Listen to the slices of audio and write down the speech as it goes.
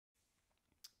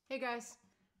Hey guys,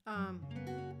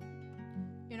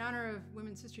 in honor of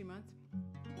Women's History Month,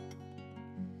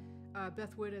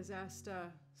 Beth Wood has asked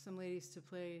some ladies to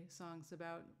play songs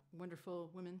about wonderful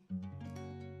women.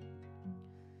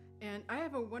 And I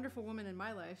have a wonderful woman in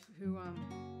my life who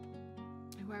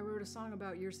I wrote a song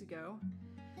about years ago.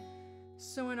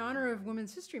 So in honor of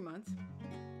Women's History Month,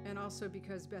 and also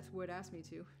because Beth Wood asked me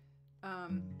to,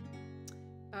 I'm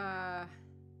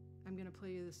going to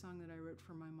play you the song that I wrote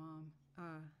for my mom.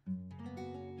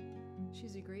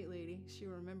 She's a great lady. She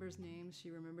remembers names. She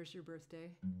remembers your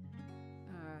birthday.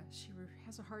 She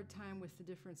has a hard time with the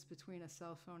difference between a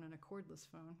cell phone and a cordless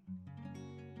phone.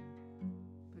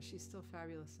 But she's still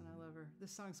fabulous, and I love her.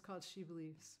 This song's called She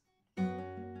Believes.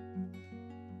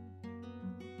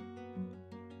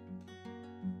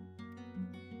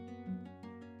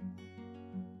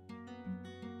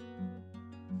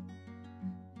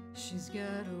 She's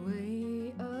got a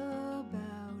way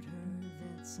about her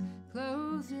that's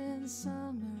clothed in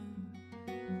summer,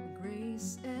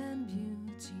 grace and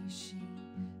beauty. She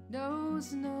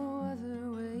knows no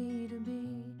other way to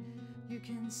be. You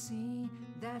can see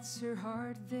that's her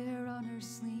heart there on her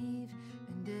sleeve,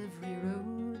 and every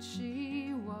road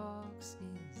she walks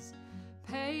is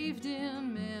paved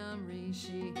in memory.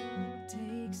 She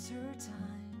takes her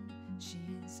time. She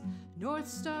is North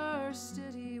Star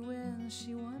steady when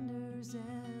she wonders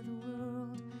at the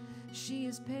world. She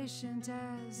is patient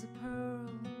as a pearl.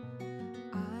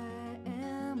 I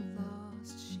am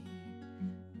lost. She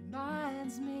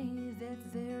reminds me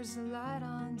that there's a light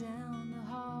on down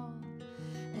the hall,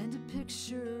 and a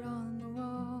picture on the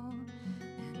wall,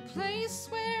 and a place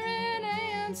where an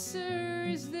answer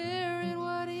is there. And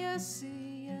what do you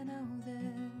see? You know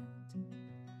that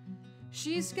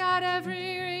she's got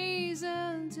every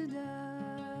reason to doubt.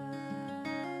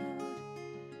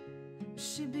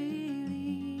 She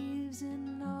believes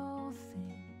in all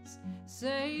things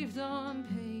saved on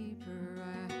paper.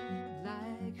 I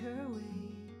like her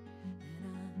way, and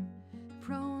I'm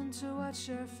prone to watch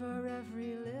her for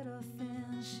every little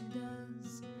thing she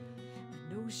does.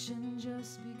 A notion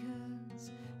just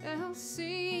because, well,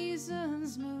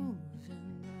 seasons move,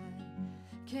 and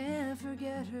I can't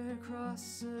forget her.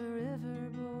 Cross a river,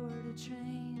 board a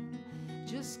train,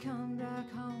 just come back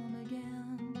home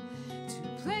again to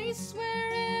a place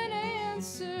where an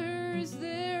answer is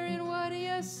there. And what do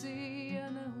you see? I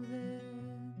know that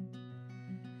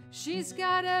she's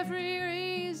got every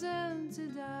reason to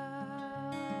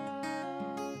doubt.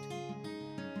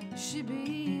 She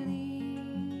believes.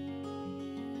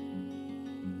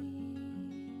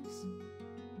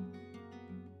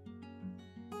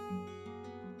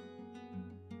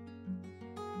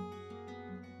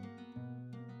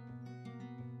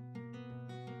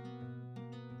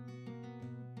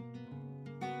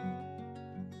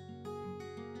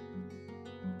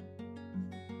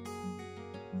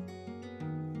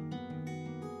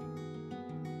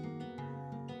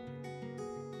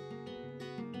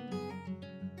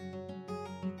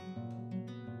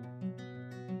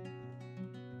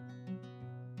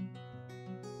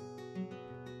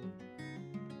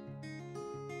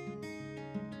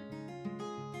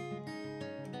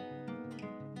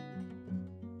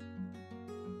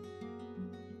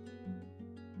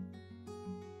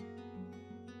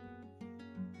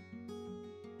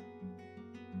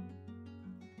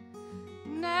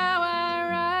 Now I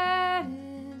write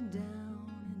it down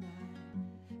and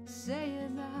I say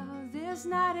it loud. There's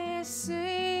not a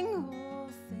single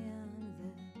thing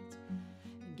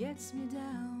that gets me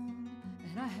down,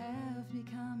 and I have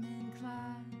become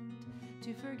inclined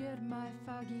to forget my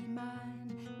foggy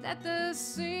mind. Let the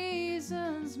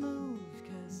seasons move,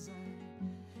 'cause I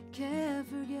can't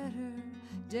forget her.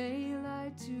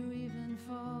 Daylight to even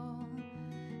fall,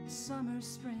 summer,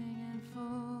 spring, and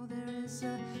fall. There is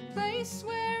a place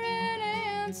where an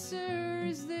answer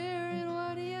is there. And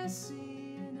what do you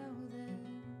see? You know that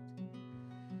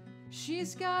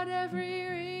she's got every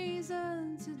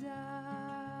reason to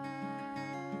doubt.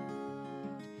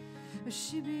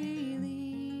 She believes.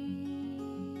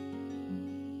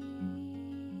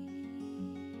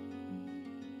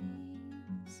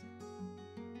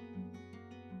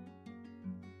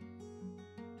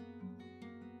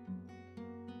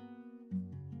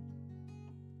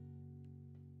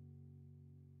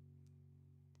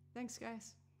 Thanks,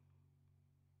 guys.